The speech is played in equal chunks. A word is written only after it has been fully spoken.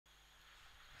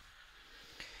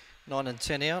9 and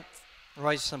 10 out.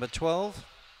 Race number 12.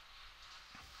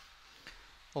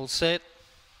 All set.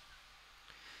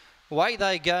 Away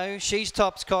they go. She's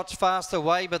Top Scots fast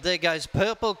away, but there goes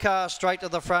Purple Car straight to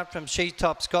the front from She's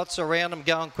Top Scots. Around them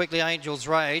going quickly, Angel's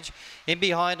Rage. In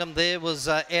behind them there was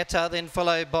Etta, then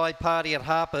followed by Party at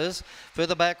Harper's.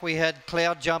 Further back we had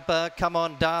Cloud Jumper, Come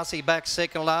On Darcy back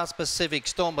second last, Pacific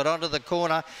Storm, but onto the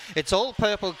corner. It's all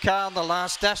Purple Car in the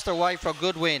last, dashed away for a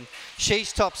good win.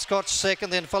 She's Top Scots second,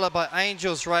 then followed by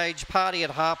Angel's Rage, Party at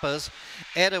Harper's.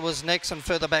 Etta was next, and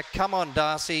further back Come On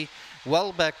Darcy.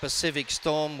 Well back Pacific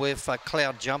Storm with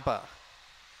Cloud Jumper.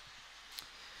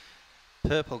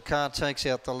 Purple Car takes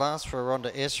out the last for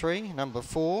Rhonda Esri. Number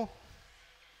 4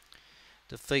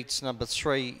 defeats number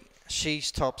 3,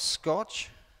 She's Top Scotch.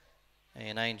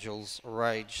 And Angel's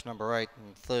Rage, number 8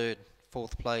 and third.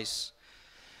 Fourth place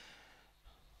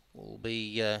will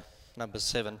be number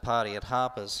 7, Party at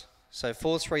Harper's. So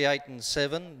 4, 3, 8 and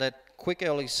 7. That quick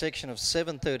early section of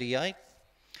 7:38.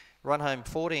 Run home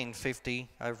 14.50,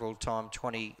 overall time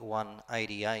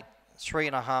 21.88.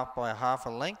 3.5 by half a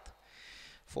length.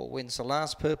 4 wins the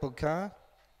last, Purple Car.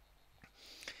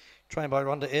 Trained by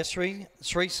Rhonda Esri.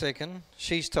 3 second,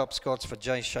 She's Top Scots for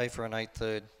Jay Schaefer and 8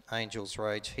 third, Angel's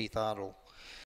Rage, Heath Ardle.